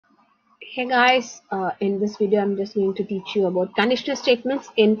Hey guys, in this video I'm just going to teach you about conditional statements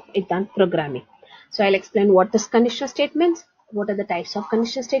in Python programming. So I'll explain what is conditional statements, what are the types of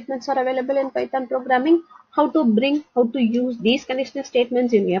conditional statements are available in Python programming, how to use these conditional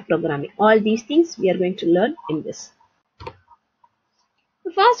statements in your programming. All these things we are going to learn in this.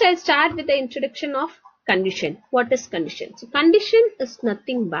 First I'll start with the introduction of condition. What is condition? So condition is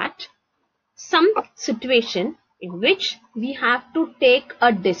nothing but some situation in which we have to take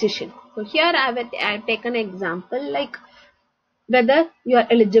a decision. So here I have taken an example like whether you are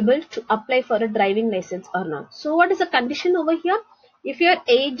eligible to apply for a driving license or not. So what is the condition over here? If your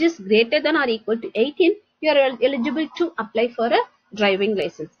age is greater than or equal to 18, you are eligible to apply for a driving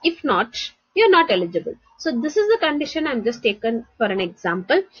license. If not, you are not eligible. So this is the condition I am just taken for an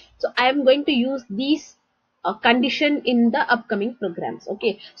example. So I am going to use these condition in the upcoming programs.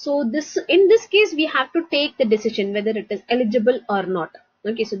 Okay, so in this case we have to take the decision whether it is eligible or not.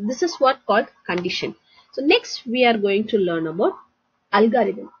 Okay, so this is what called condition. So next we are going to learn about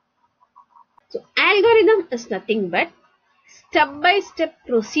algorithm. So algorithm is nothing but step-by-step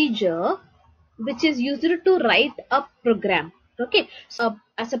procedure which is used to write a program. Okay, so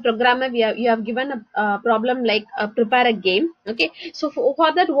as a programmer you have given a problem like prepare a game. Okay, so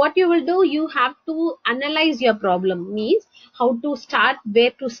for that what you will do, you have to analyze your problem, means how to start,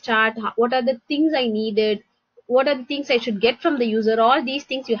 where to start, what are the things I needed, what are the things I should get from the user. All these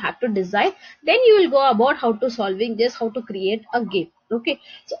things you have to decide. Then you will go about how to solving this, how to create a game. Okay,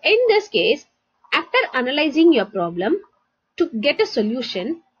 so in this case, after analyzing your problem, to get a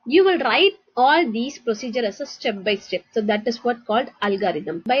solution, you will write all these procedure as a step by step. So that is what called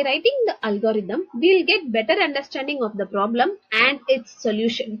algorithm. By writing the algorithm, we will get better understanding of the problem and its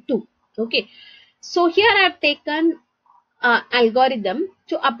solution too. Okay, so here I have taken algorithm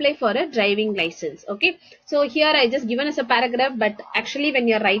to apply for a driving license. Okay, so here I just given as a paragraph, but actually when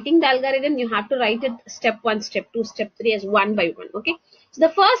you are writing the algorithm, you have to write it step 1, step 2, step 3 as one by one. Okay, so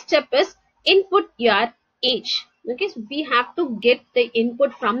the first step is input your age. Okay, so we have to get the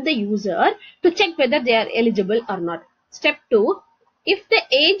input from the user to check whether they are eligible or not. Step 2, if the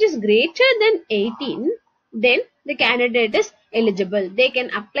age is greater than 18, then the candidate is eligible. They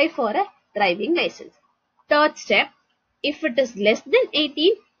can apply for a driving license. Third step, if it is less than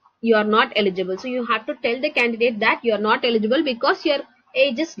 18, you are not eligible. So you have to tell the candidate that you are not eligible because your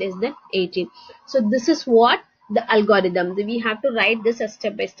age is less than 18. So this is what the algorithm. We have to write this as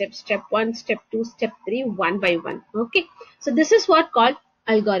step by step. Step 1, step 2, step 3, one by one. Okay. So this is what called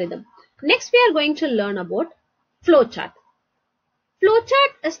algorithm. Next we are going to learn about flowchart.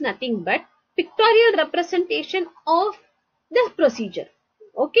 Flowchart is nothing but pictorial representation of the procedure.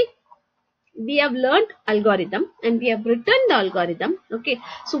 Okay, we have learned algorithm and we have written the algorithm. Okay,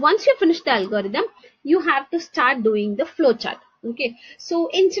 so once you finish the algorithm, you have to start doing the flowchart. Okay, so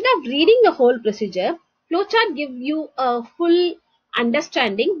instead of reading the whole procedure, flowchart give you a full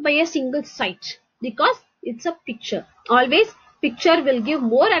understanding by a single sight because it's a picture. Always picture will give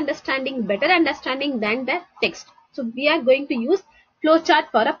more understanding, better understanding than the text. So we are going to use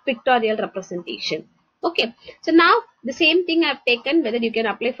flowchart for a pictorial representation. Okay, so now the same thing I have taken, whether you can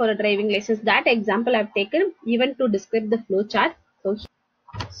apply for a driving license. That example I have taken even to describe the flowchart.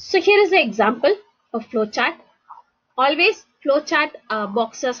 So here is the example of flowchart. Always flowchart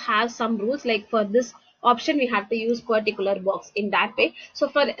boxes have some rules, like for this option we have to use particular box in that way. So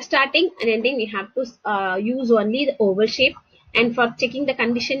for starting and ending we have to use only the oval shape, and for checking the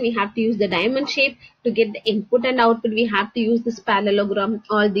condition we have to use the diamond shape. To get the input and output we have to use this parallelogram.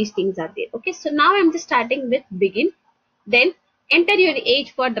 All these things are there. Okay, so now I'm just starting with begin, then enter your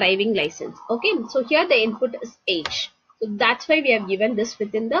age for driving license. Okay, so here the input is age, so that's why we have given this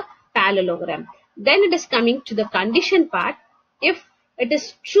within the parallelogram. Then it is coming to the condition part. If it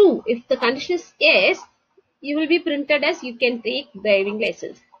is true, if the condition is yes, you will be printed as you can take driving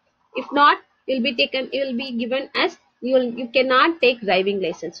license. If not, it will be given as you cannot take driving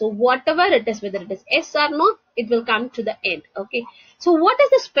license. So whatever it is, whether it is yes or no, it will come to the end. Okay, so what is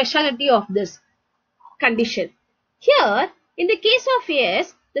the specialty of this condition? Here, in the case of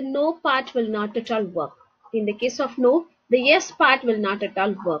yes, the no part will not at all work. In the case of no, the yes part will not at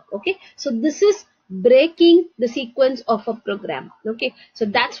all work. Okay, so this is breaking the sequence of a program. Okay, so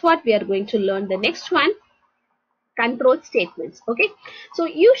that's what we are going to learn. The next one, control statements. Okay, so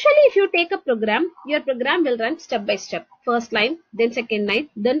usually if you take a program, your program will run step by step. First line, then second line,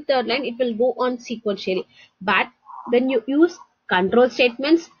 then third line. It will go on sequentially. But when you use control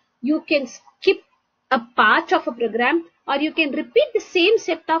statements, you can skip a part of a program, or you can repeat the same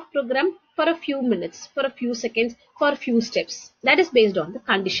set of program for a few minutes, for a few seconds, for a few steps. That is based on the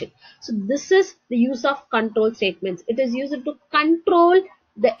condition. So this is the use of control statements. It is used to control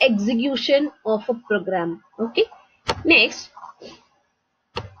the execution of a program. Okay. Next,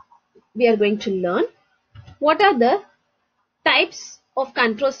 we are going to learn what are the types of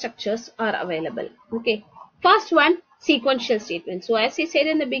control structures are available. Okay. First one, sequential statement. So as I said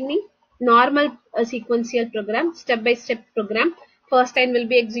in the beginning, normal sequential program, step-by-step program. First line will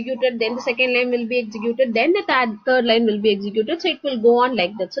be executed, then the second line will be executed, then the third line will be executed. So it will go on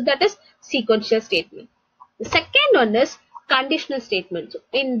like that. So that is sequential statement. The second one is conditional statement. So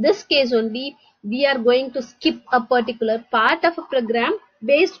in this case only, we are going to skip a particular part of a program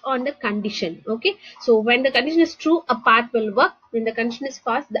based on the condition. Okay. So when the condition is true, a part will work. When the condition is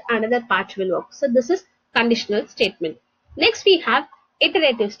false, the another part will work. So this is conditional statement. Next we have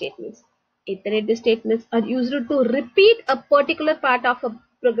iterative statements. Iterative statements are used to repeat a particular part of a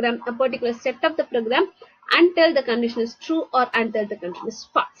program, a particular set of the program until the condition is true or until the condition is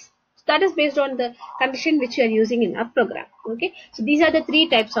false. So that is based on the condition which you are using in our program. Okay. So these are the three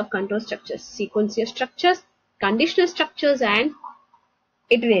types of control structures: sequential structures, conditional structures, and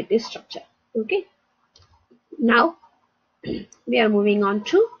iterative structure. Okay. Now we are moving on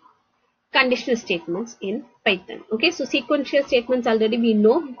to conditional statements in Python. Okay, so sequential statements already we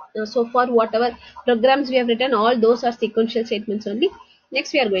know. So far whatever programs we have written, all those are sequential statements only.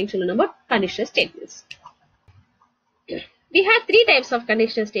 Next we are going to learn about conditional statements. We have three types of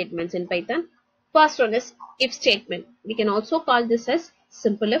conditional statements in Python. First one is if statement. We can also call this as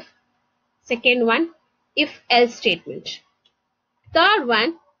simple if. Second one, if else statement. Third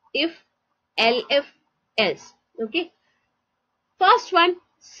one, if elif else. Okay. First one,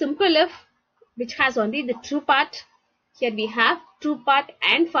 simple if, which has only the true part. Here we have true part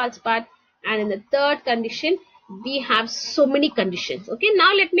and false part, and in the third condition we have so many conditions. Okay,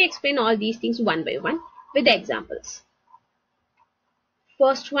 now let me explain all these things one by one with the examples.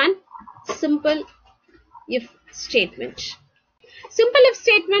 First one, simple if statement. Simple if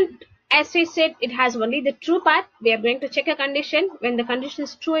statement, as I said, it has only the true part. We are going to check a condition. When the condition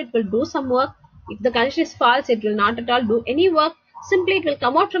is true, it will do some work. If the condition is false, it will not at all do any work. Simply it will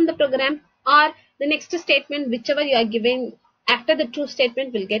come out from the program, or the next statement, whichever you are giving after the true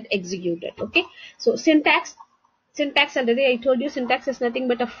statement, will get executed. Okay. So syntax already I told you, syntax is nothing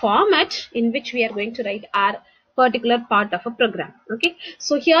but a format in which we are going to write our particular part of a program. Okay.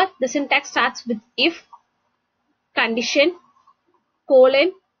 So here the syntax starts with if, condition,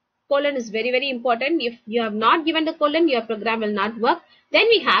 colon. Colon is very, very important. If you have not given the colon, your program will not work. Then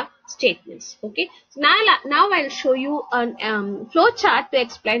we have statements. Okay. So now I'll show you a flow chart to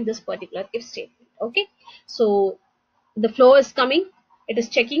explain this particular if statement. Okay. So the flow is coming. It is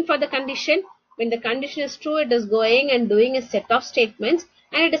checking for the condition. When the condition is true, it is going and doing a set of statements,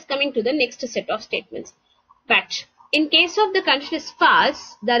 and it is coming to the next set of statements. But in case of the condition is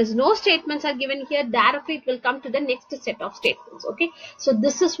false, there is no statements are given here. Directly it will come to the next set of statements. Okay. So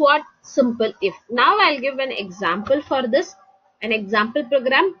this is what simple if. Now I'll give an example for this, an example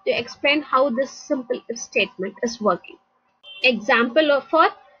program to explain how this simple if statement is working. Example for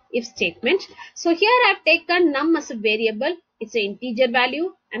if statement. So here I've taken num as a variable. It's an integer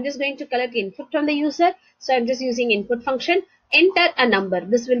value. I'm just going to collect input from the user. So I'm just using input function. Enter a number.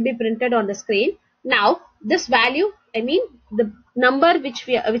 This will be printed on the screen. Now this value, I mean the number which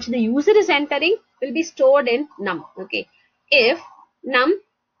the user is entering, will be stored in num. Okay. If num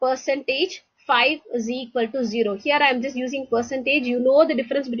percentage 5 is equal to 0. Here I am just using percentage. You know the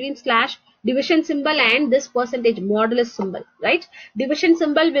difference between slash division symbol and this percentage modulus symbol, right? Division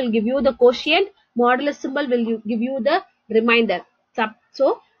symbol will give you the quotient. Modulus symbol will give you the remainder.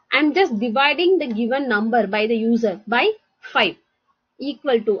 So I am just dividing the given number by the user by 5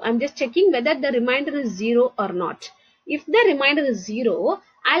 equal to. I am just checking whether the remainder is 0 or not. If the remainder is 0,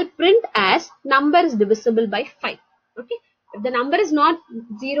 I'll print as number is divisible by 5. Okay. If the number is not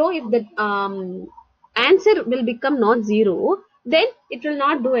 0, if the answer will become not 0, then it will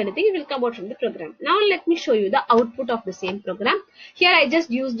not do anything. It will come out from the program. Now let me show you the output of the same program. Here I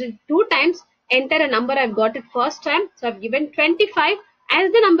just used it 2 times. Enter a number. I've got it first time. So I've given 25.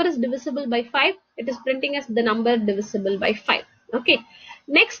 As the number is divisible by 5, it is printing as the number divisible by 5. Okay.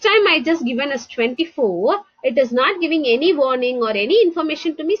 Next time I just given as 24. It is not giving any warning or any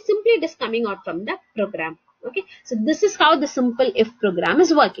information to me. Simply it is coming out from the program. Okay. So this is how the simple if program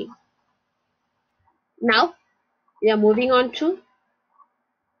is working. Now we are moving on to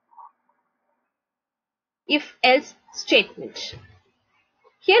if else statement.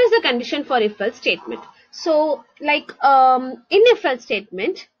 Here is the condition for if else statement. So like in if else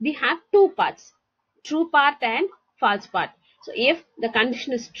statement, we have 2 parts, true part and false part. So if the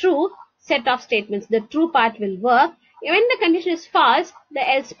condition is true, set of statements, the true part will work. When the condition is false, the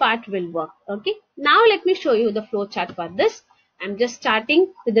else part will work. Okay. Now let me show you the flow chart for this. I'm just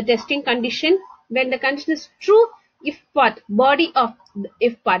starting with the testing condition. When the condition is true, if part, body of the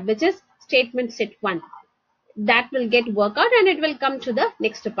if part, which is statement set 1, that will get work out and it will come to the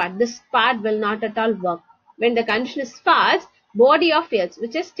next part. This part will not at all work. When the condition is false, body of else,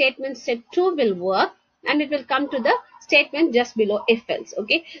 which is statement set 2, will work and it will come to the statement just below if else.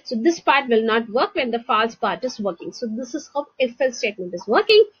 Okay, so this part will not work when the false part is working. So this is how if else statement is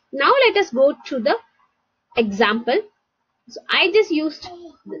working. Now let us go to the example. So I just used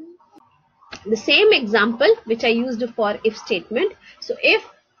the same example which I used for if statement. So if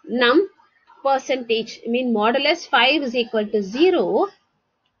num percentage, I mean modulus 5 is equal to 0,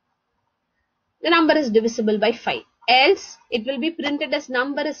 the number is divisible by 5. Else it will be printed as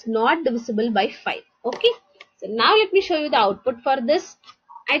number is not divisible by 5. Okay. So now let me show you the output for this.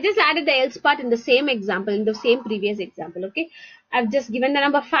 I just added the else part in the same example, in the same previous example. Okay. I've just given the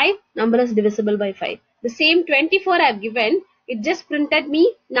number 5, number is divisible by 5. The same 24 I've given, it just printed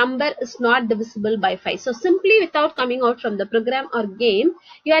me number is not divisible by 5. So simply without coming out from the program or game,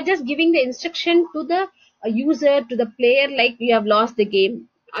 you are just giving the instruction to the user, to the player, like you have lost the game,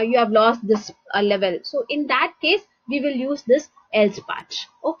 you have lost this level. So in that case, we will use this else part.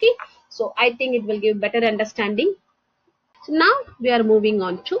 Okay. So I think it will give better understanding. So now we are moving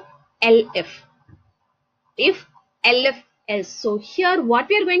on to elif. If, elif, else. So here what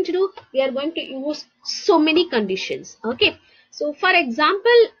we are going to do, we are going to use so many conditions. Okay. So for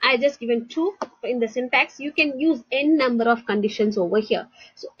example, I just given 2 in the syntax. You can use n number of conditions over here.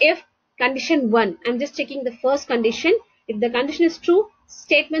 So if condition 1, I'm just checking the first condition. If the condition is true,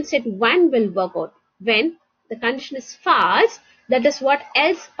 statement set 1 will work out. When the condition is false, that is what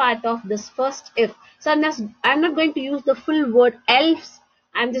else part of this first if. So I'm not going to use the full word else.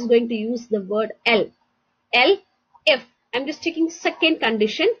 I'm just going to use the word L. L, if. I'm just checking second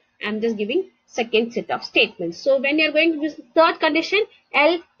condition. I'm just giving second set of statements. So when you're going to use the third condition,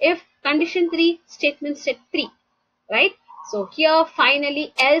 L, if, condition 3, statement set 3. Right? So here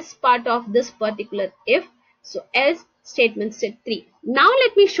finally else part of this particular if. So else statement set 3. Now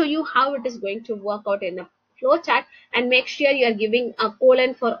let me show you how it is going to work out in a flowchart, and make sure you are giving a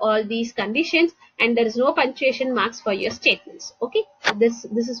colon for all these conditions and there is no punctuation marks for your statements. Okay, so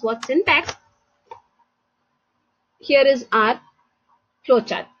this is what syntax. Here is our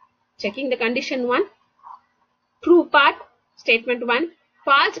flowchart. Checking the condition 1, true part, statement 1,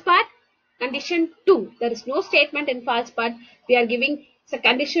 false part, condition 2. There is no statement in false part. We are giving the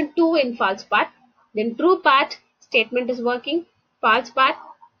condition 2 in false part. Then true part, statement is working. False part,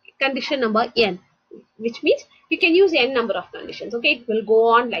 condition number n, which means you can use n number of conditions. Okay, it will go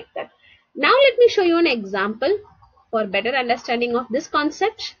on like that. Now let me show you an example for better understanding of this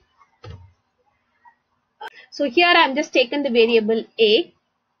concept. So here I am just taken the variable a,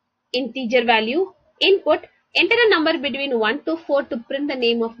 integer value, input, enter a number between 1 to 4 to print the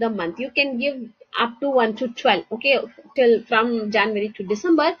name of the month. You can give up to 1 to 12, okay, till from January to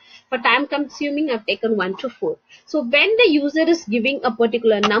December. For time consuming, I've taken 1 to 4. So when the user is giving a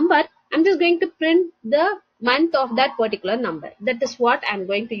particular number, I'm just going to print the month of that particular number. That is what I'm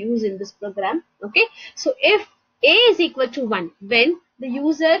going to use in this program. Okay. So if a is equal to 1, when the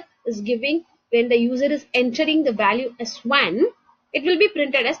user is entering the value as 1, it will be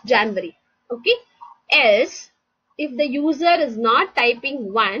printed as January. Okay. Else, if the user is not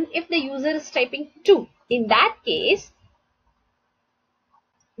typing 1, if the user is typing 2, in that case,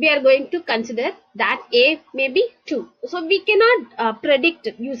 we are going to consider that a may be 2. So we cannot predict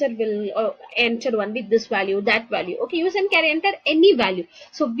user will enter only this value, that value. Okay, user can enter any value.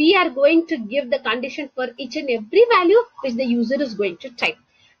 So we are going to give the condition for each and every value which the user is going to type.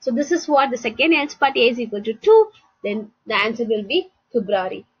 So this is what the second else part, a is equal to 2. Then the answer will be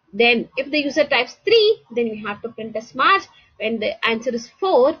February. Then if the user types 3, then we have to print as March. When the answer is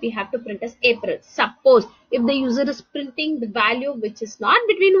 4, we have to print as April. Suppose if the user is printing the value which is not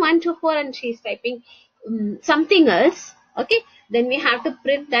between 1 to 4 and she is typing something else, okay, then we have to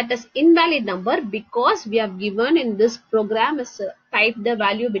print that as invalid number, because we have given in this program as type the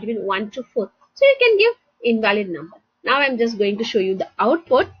value between 1 to 4. So you can give invalid number. Now I am just going to show you the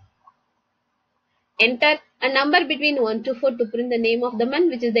output. Enter a number between 1 to 4 to print the name of the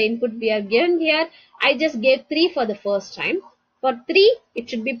month, which is the input we are given here. I just gave 3 for the first time. For 3, it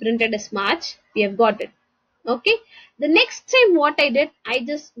should be printed as March. We have got it. Okay. The next time what I did, I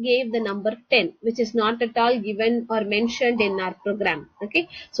just gave the number 10, which is not at all given or mentioned in our program. Okay.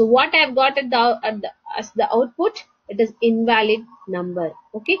 So what I have got as the output, it is invalid number.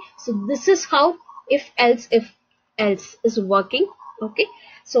 Okay. So this is how if else is working. Okay.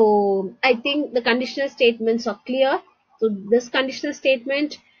 So I think the conditional statements are clear. So this conditional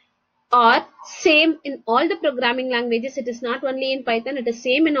statement, or same in all the programming languages. It is not only in Python, it is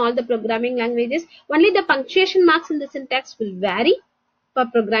same in all the programming languages. Only the punctuation marks in the syntax will vary for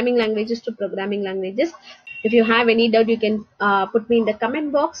programming languages to programming languages. If you have any doubt, you can put me in the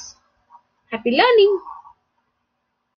comment box. Happy learning!